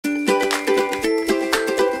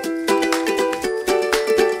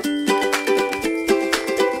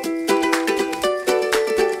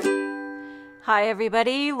Hi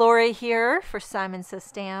everybody, Laura here for Simon Says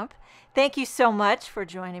Stamp. Thank you so much for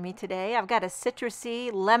joining me today. I've got a citrusy,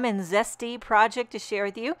 lemon zesty project to share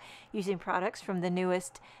with you using products from the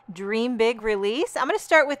newest Dream Big release. I'm going to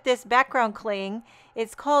start with this background cling.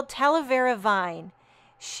 It's called TALAVERA Vine.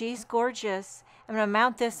 She's gorgeous. I'm going to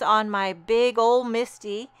mount this on my big old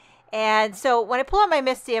Misty. And so when I pull out my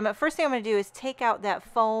Misty, first thing I'm going to do is take out that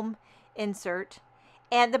foam insert.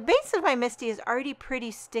 And the base of my Misty is already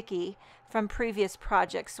pretty sticky from previous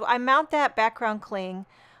projects. So I mount that background cling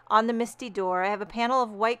on the Misty door. I have a panel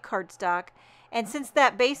of white cardstock. And since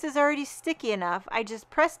that base is already sticky enough, I just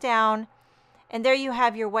press down and there you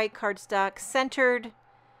have your white cardstock centered,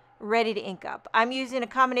 ready to ink up. I'm using a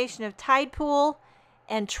combination of TIDEPOOL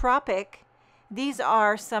and TROPIC. These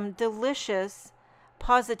are some delicious,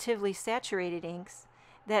 positively saturated inks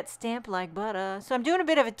that stamp like butter. So I'm doing a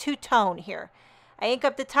bit of a two-tone here. I ink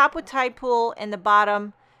up the top with TIDEPOOL and the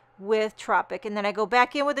bottom with TROPIC, and then I go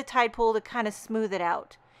back in with the TIDEPOOL to kind of smooth it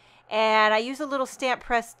out. And I use a little stamp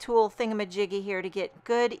press tool thingamajiggy here to get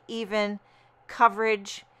good, even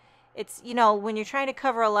coverage. It's, you know, when you're trying to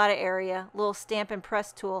cover a lot of area, a little stamp and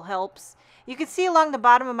press tool helps. You can see along the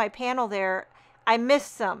bottom of my panel there, I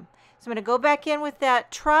missed some. So I'm going to go back in with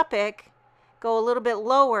that TROPIC, go a little bit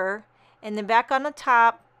lower, and then back on the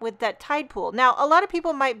top with that TIDEPOOL. Now, a lot of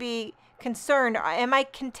people might be concerned, am I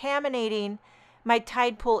contaminating my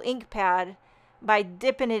TIDEPOOL ink pad by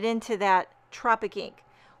dipping it into that TROPIC ink?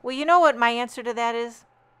 Well, you know what my answer to that is?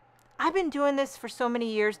 I've been doing this for so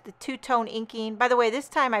many years, the two-tone inking. By the way, this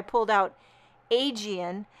time I pulled out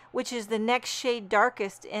AEGEAN, which is the next shade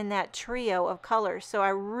darkest in that trio of colors. So I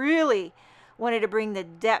really wanted to bring the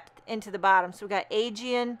depth into the bottom. So we got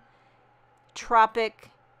AEGEAN, TROPIC,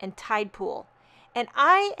 and TIDEPOOL. And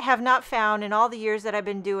I have not found in all the years that I've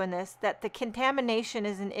been doing this that the contamination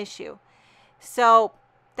is an issue. So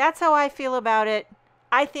that's how I feel about it.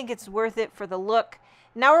 I think it's worth it for the look.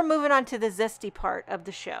 Now we're moving on to the zesty part of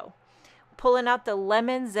the show. Pulling out the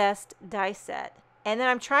Lemon Zest die set. And then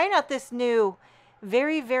I'm trying out this new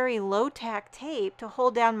very, very low tack tape to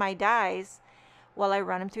hold down my dies while I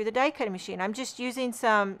run them through the die cutting machine. I'm just using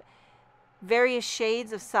some various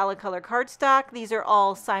shades of solid color cardstock. These are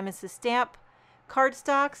all Simon Says Stamp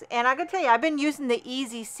cardstocks. And I gotta tell you, I've been using the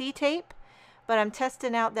Easy C tape, but I'm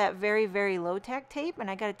testing out that very, very low tack tape, and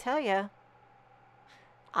I gotta tell you,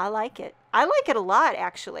 I like it. I like it a lot,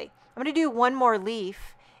 actually. I'm gonna do one more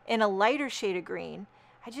leaf in a lighter shade of green.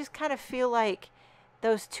 I just kind of feel like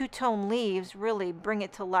those two-tone leaves really bring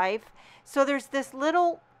it to life. So there's this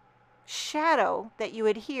little shadow that you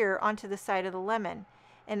adhere onto the side of the lemon,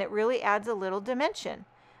 and it really adds a little dimension.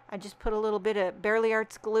 I just put a little bit of Bearly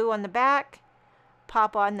Arts glue on the back,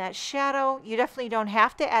 pop on that shadow. You definitely don't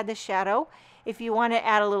have to add the shadow. If you want to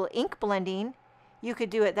add a little ink blending, you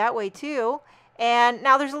could do it that way too. And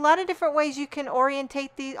now there's a lot of different ways you can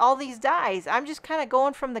orientate all these dies. I'm just kind of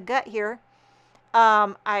going from the gut here.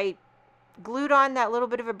 I glued on that little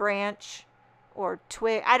bit of a branch or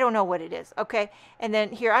twig. I don't know what it is. Okay. And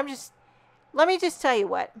then here, let me just tell you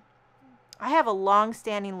what. I have a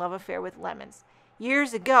long-standing love affair with lemons.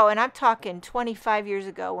 Years ago, and I'm talking 25 years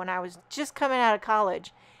ago when I was just coming out of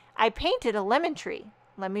college, I painted a lemon tree.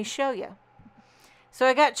 Let me show you. So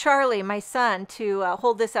I got Charlie, my son, to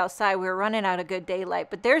hold this outside. We were running out of good daylight.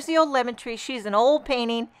 But there's the old lemon tree. She's an old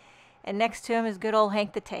painting. And next to him is good old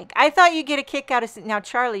Hank the Tank. I thought you'd get a kick out of it. Now,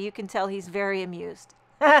 Charlie, you can tell he's very amused.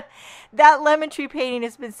 That lemon tree painting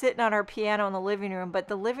has been sitting on our piano in the living room. But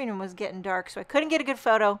the living room was getting dark, so I couldn't get a good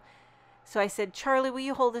photo. So I said, Charlie, will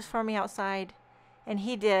you hold this for me outside? And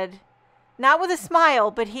he did. Not with a smile,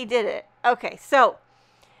 but he did it. Okay, so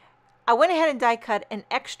I went ahead and die cut an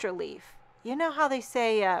extra leaf. You know how they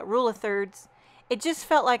say rule of thirds? It just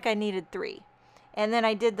felt like I needed 3. And then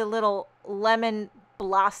I did the little lemon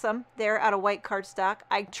blossom there out of white cardstock.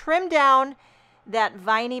 I trimmed down that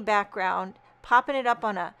viney background, popping it up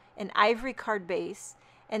on an ivory card base.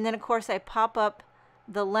 And then, of course, I pop up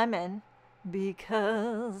the lemon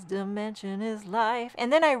because dimension is life.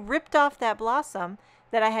 And then I ripped off that blossom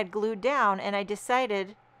that I had glued down, and I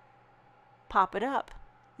decided, pop it up.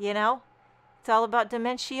 You know? It's all about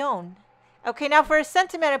dimension. Okay, now for a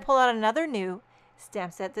sentiment, I pull out another new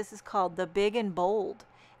stamp set. This is called the Big and Bold.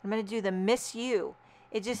 I'm going to do the Miss You.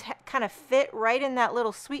 It just kind of fit right in that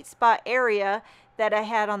little sweet spot area that I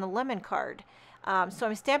had on the lemon card. So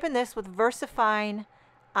I'm stamping this with VersaFine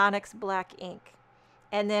Onyx Black ink.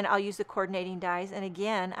 And then I'll use the coordinating dies. And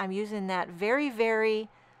again, I'm using that very, very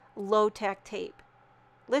low tack tape.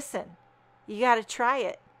 Listen, you got to try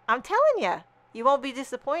it. I'm telling you. You won't be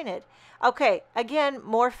disappointed. Okay, again,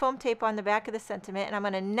 more foam tape on the back of the sentiment, and I'm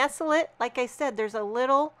going to nestle it. Like I said, there's a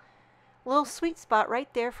little little sweet spot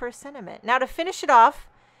right there for a sentiment. Now to finish it off,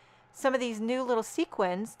 some of these new little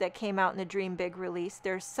sequins that came out in the Dream Big release,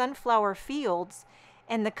 there's Sunflower Fields,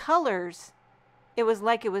 and the colors, it was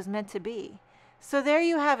like it was meant to be. So there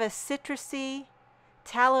you have a citrusy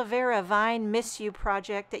TALAVERA Vine Miss You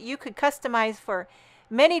project that you could customize for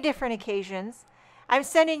many different occasions. I'm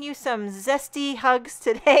sending you some zesty hugs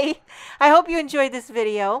today. I hope you enjoyed this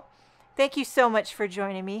video. Thank you so much for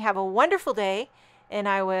joining me. Have a wonderful day, and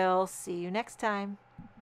I will see you next time.